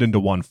collected into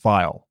one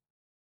file,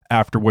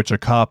 after which a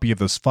copy of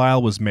this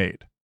file was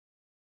made.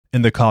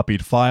 In the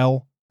copied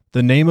file,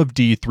 the name of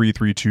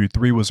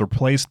D3323 was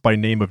replaced by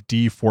name of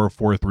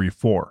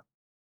D4434.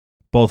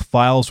 Both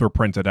files were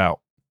printed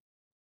out.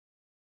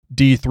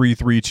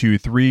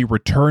 D3323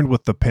 returned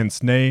with the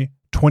pince-nez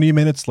 20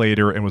 minutes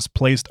later and was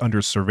placed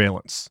under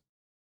surveillance.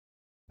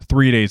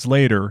 3 days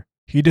later,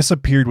 he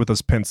disappeared with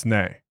his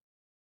pince-nez.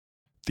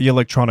 The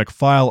electronic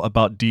file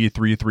about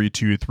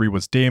D3323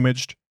 was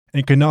damaged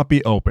and could not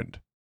be opened,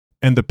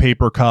 and the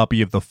paper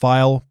copy of the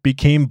file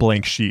became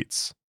blank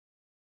sheets.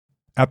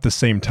 At the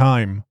same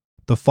time,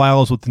 the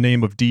files with the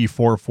name of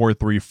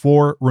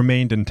D4434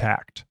 remained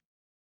intact.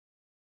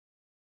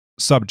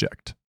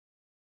 Subject.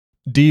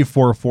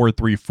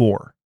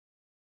 D4434.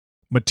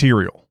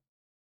 Material.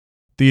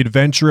 The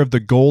Adventure of the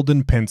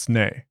Golden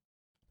Pince-Nez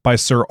by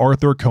Sir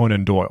Arthur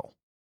Conan Doyle.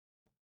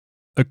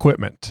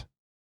 Equipment.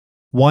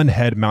 1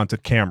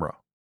 head-mounted camera.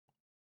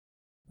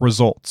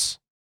 Results.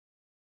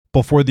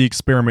 Before the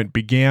experiment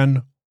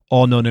began,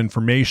 all known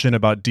information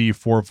about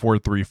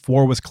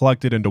D4434 was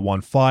collected into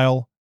one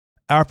file,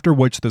 after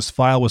which this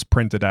file was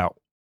printed out.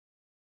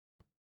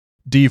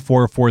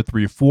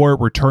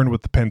 D4434 returned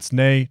with the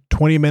pince-nez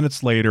 20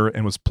 minutes later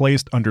and was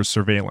placed under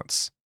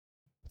surveillance.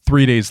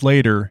 3 days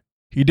later,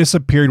 he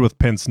disappeared with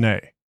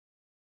pince-nez.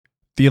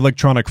 The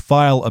electronic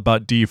file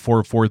about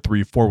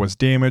D4434 was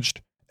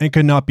damaged and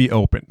could not be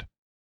opened,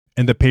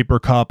 and the paper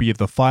copy of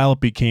the file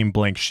became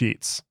blank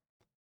sheets.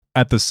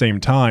 At the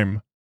same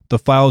time, the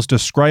files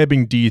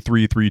describing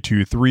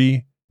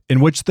D3323,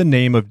 in which the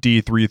name of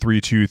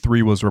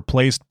D3323 was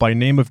replaced by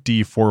name of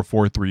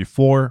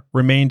D4434,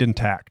 remained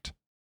intact.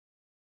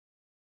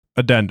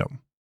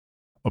 Addendum.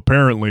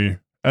 Apparently,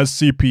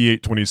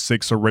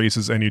 SCP-826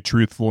 erases any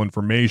truthful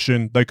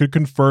information that could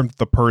confirm that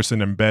the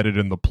person embedded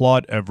in the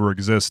plot ever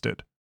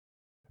existed.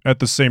 At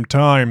the same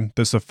time,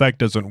 this effect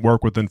doesn't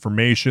work with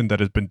information that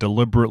has been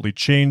deliberately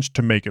changed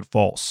to make it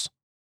false.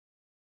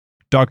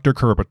 Dr.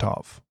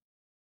 Kurbatov.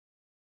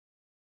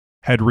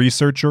 Head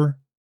Researcher,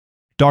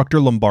 Dr.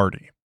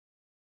 Lombardi.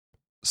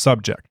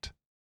 Subject.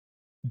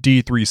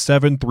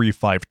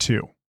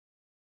 D37352.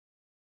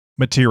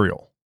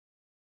 Material.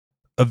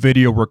 A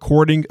video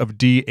recording of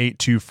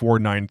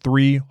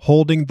D82493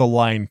 holding The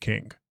Lion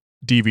King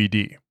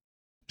DVD.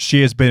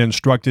 She has been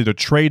instructed to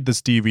trade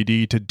this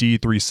DVD to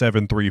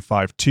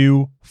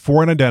D37352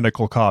 for an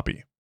identical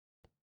copy.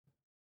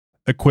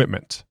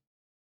 Equipment.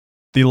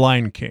 The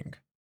Lion King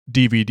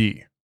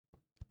DVD.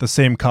 The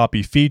same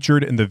copy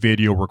featured in the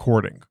video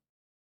recording.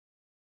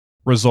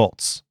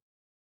 Results.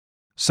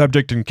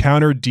 Subject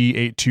encountered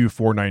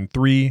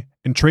D82493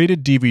 and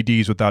traded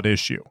DVDs without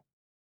issue.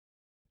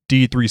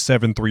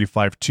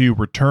 D37352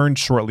 returned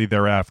shortly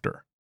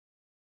thereafter.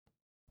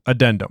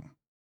 Addendum.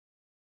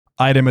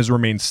 Item has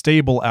remained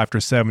stable after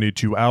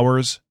 72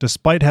 hours,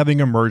 despite having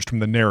emerged from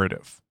the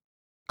narrative.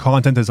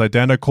 Content is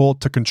identical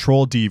to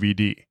Control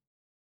DVD.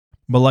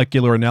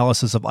 Molecular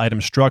analysis of item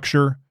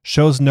structure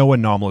shows no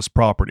anomalous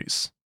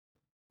properties.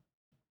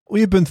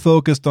 We've been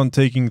focused on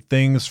taking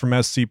things from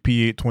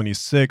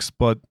SCP-826,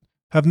 but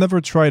have never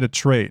tried a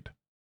trade.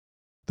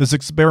 This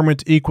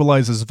experiment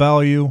equalizes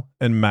value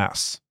and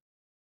mass.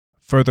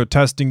 Further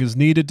testing is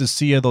needed to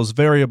see how those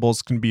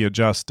variables can be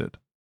adjusted.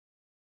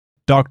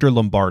 Dr.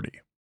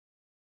 Lombardi.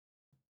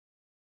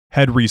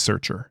 Head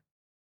Researcher,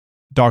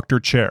 Dr.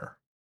 Chair.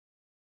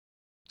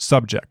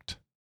 Subject.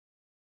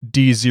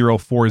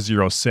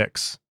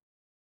 D0406.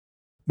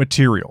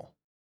 Material.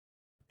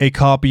 A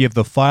copy of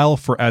the file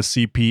for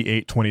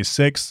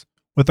SCP-826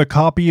 with a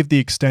copy of the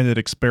extended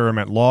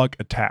experiment log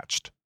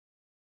attached.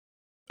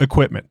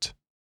 Equipment.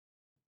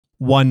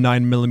 1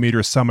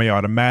 9mm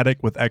semi-automatic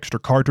with extra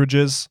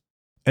cartridges,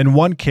 and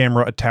 1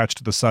 camera attached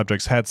to the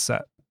subject's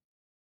headset.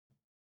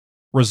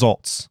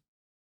 Results.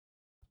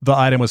 The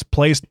item was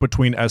placed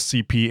between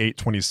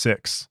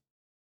SCP-826.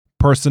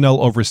 Personnel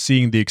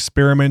overseeing the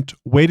experiment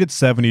waited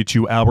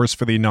 72 hours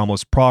for the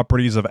anomalous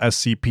properties of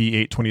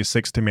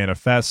SCP-826 to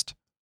manifest,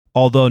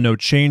 although no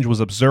change was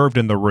observed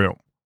in the room.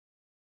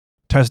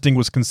 Testing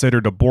was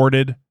considered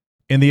aborted,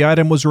 and the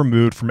item was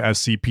removed from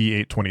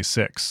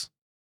SCP-826.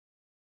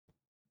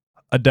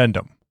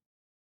 Addendum.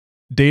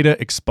 Data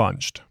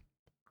expunged.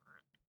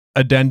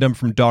 Addendum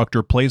from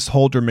Dr.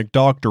 Placeholder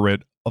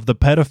McDoctorate of the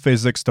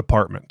Petaphysics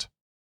Department.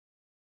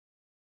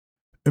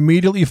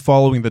 Immediately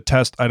following the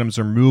test item's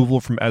removal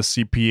from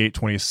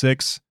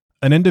SCP-826,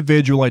 an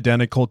individual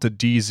identical to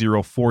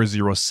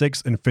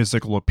D-0406 in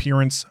physical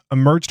appearance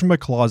emerged from a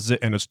closet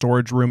in a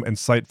storage room in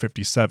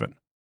Site-57.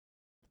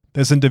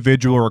 This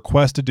individual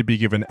requested to be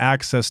given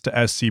access to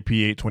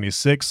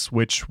SCP-826,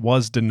 which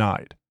was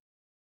denied.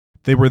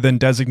 They were then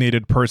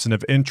designated Person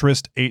of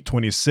Interest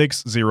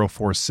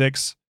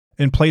 826-046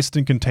 and placed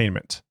in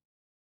containment.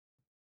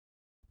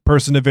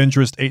 Person of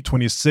Interest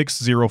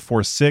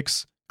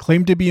 826-046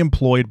 claimed to be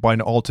employed by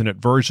an alternate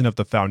version of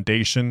the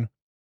Foundation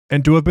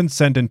and to have been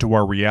sent into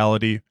our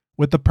reality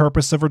with the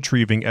purpose of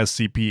retrieving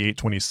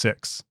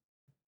SCP-826.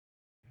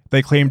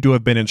 They claimed to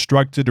have been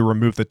instructed to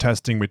remove the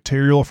testing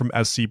material from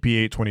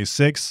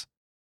SCP-826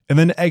 and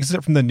then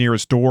exit from the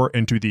nearest door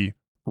into the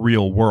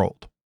real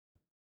world.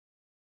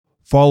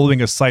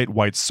 Following a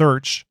site-wide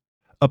search,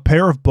 a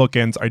pair of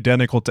bookends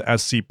identical to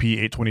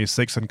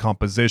SCP-826 in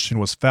composition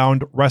was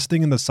found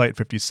resting in the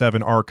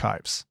Site-57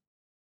 archives.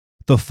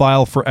 The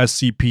file for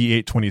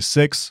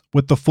SCP-826,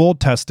 with the full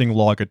testing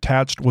log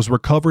attached, was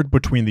recovered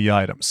between the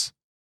items.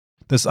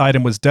 This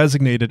item was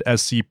designated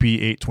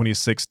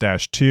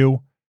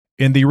SCP-826-2,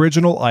 and the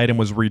original item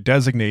was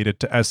redesignated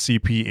to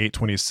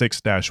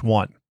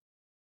SCP-826-1.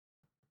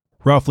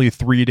 Roughly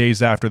 3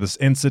 days after this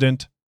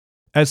incident,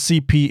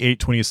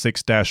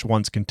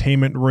 SCP-826-1's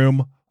containment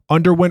room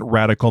underwent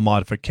radical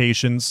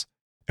modifications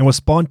and was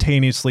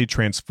spontaneously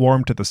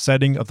transformed to the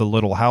setting of the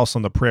Little House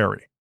on the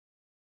Prairie.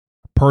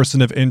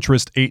 Person of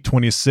Interest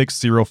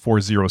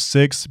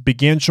 826-0406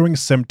 began showing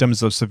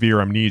symptoms of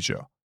severe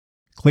amnesia,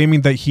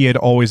 claiming that he had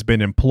always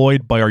been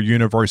employed by our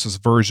universe's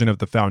version of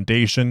the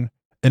Foundation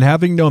and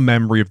having no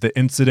memory of the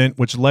incident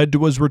which led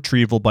to his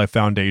retrieval by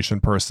Foundation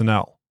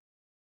personnel.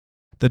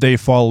 The day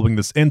following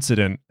this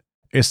incident,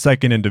 a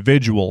second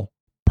individual,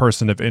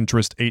 Person of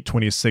Interest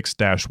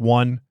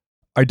 826-1,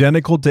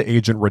 identical to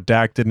Agent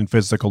Redacted in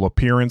physical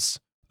appearance,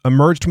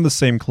 emerged from the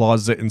same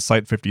closet in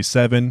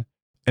Site-57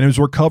 and was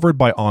recovered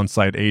by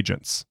on-site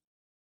agents.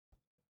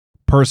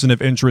 Person of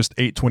Interest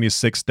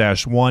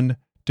 826-1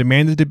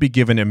 demanded to be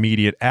given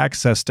immediate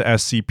access to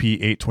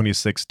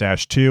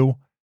SCP-826-2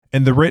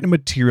 and the written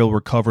material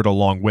recovered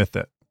along with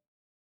it.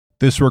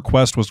 This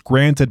request was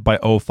granted by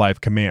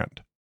O5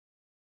 Command.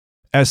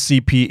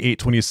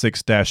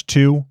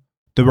 SCP-826-2,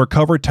 the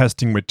recovered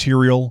testing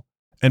material,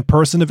 and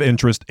Person of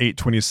Interest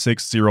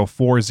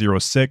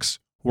 826-0406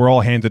 were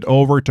all handed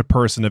over to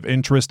Person of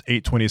Interest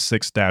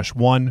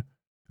 826-1,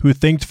 who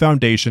thanked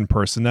Foundation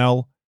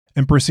personnel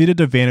and proceeded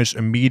to vanish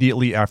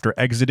immediately after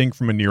exiting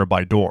from a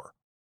nearby door.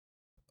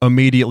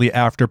 Immediately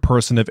after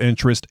Person of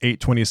Interest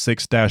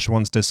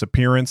 826-1's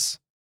disappearance,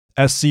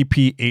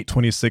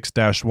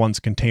 SCP-826-1's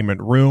containment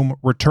room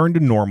returned to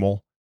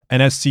normal,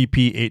 and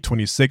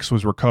SCP-826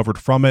 was recovered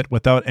from it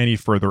without any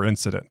further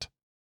incident.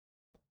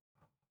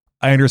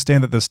 I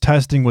understand that this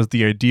testing was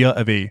the idea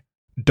of a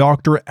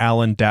Dr.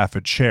 Alan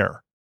Daffod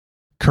Chair,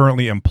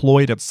 currently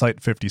employed at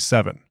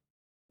Site-57.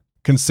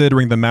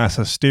 Considering the mass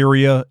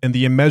hysteria and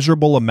the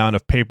immeasurable amount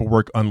of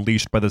paperwork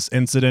unleashed by this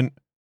incident,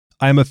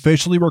 I am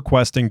officially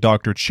requesting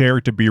Dr.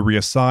 Chair to be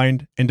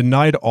reassigned and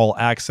denied all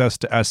access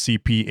to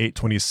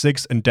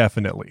SCP-826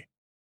 indefinitely.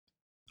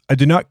 I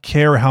do not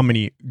care how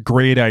many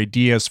great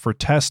ideas for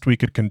tests we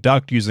could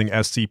conduct using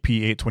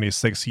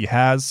SCP-826 he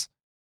has,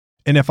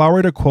 and if I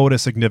were to quote a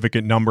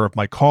significant number of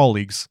my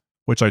colleagues,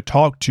 which I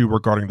talked to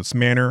regarding this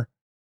matter,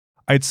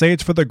 I'd say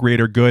it's for the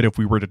greater good if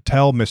we were to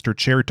tell Mr.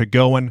 Chair to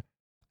go and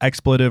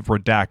expletive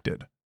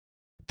redacted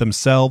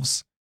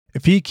themselves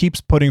if he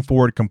keeps putting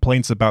forward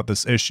complaints about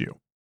this issue.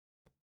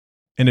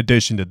 In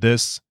addition to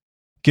this,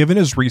 given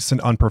his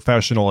recent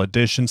unprofessional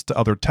additions to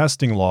other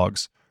testing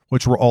logs,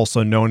 which were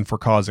also known for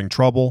causing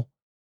trouble,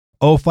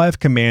 O5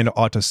 Command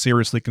ought to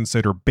seriously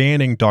consider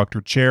banning Dr.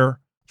 Chair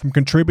from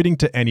contributing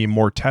to any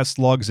more test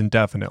logs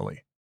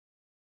indefinitely.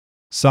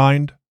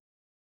 Signed,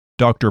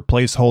 Dr.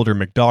 Placeholder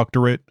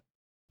McDoctorate,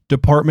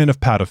 Department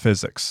of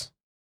Pataphysics.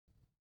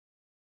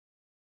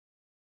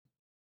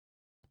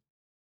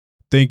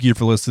 Thank you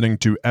for listening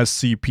to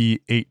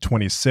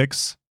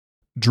SCP-826,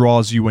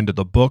 Draws You Into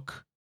the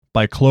Book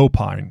by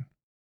Clopine.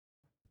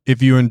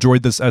 If you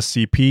enjoyed this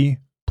SCP,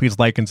 please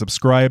like and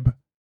subscribe,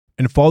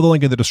 and follow the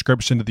link in the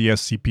description to the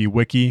SCP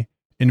Wiki,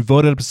 and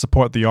vote up to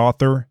support the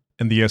author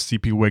and the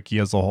SCP Wiki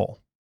as a whole.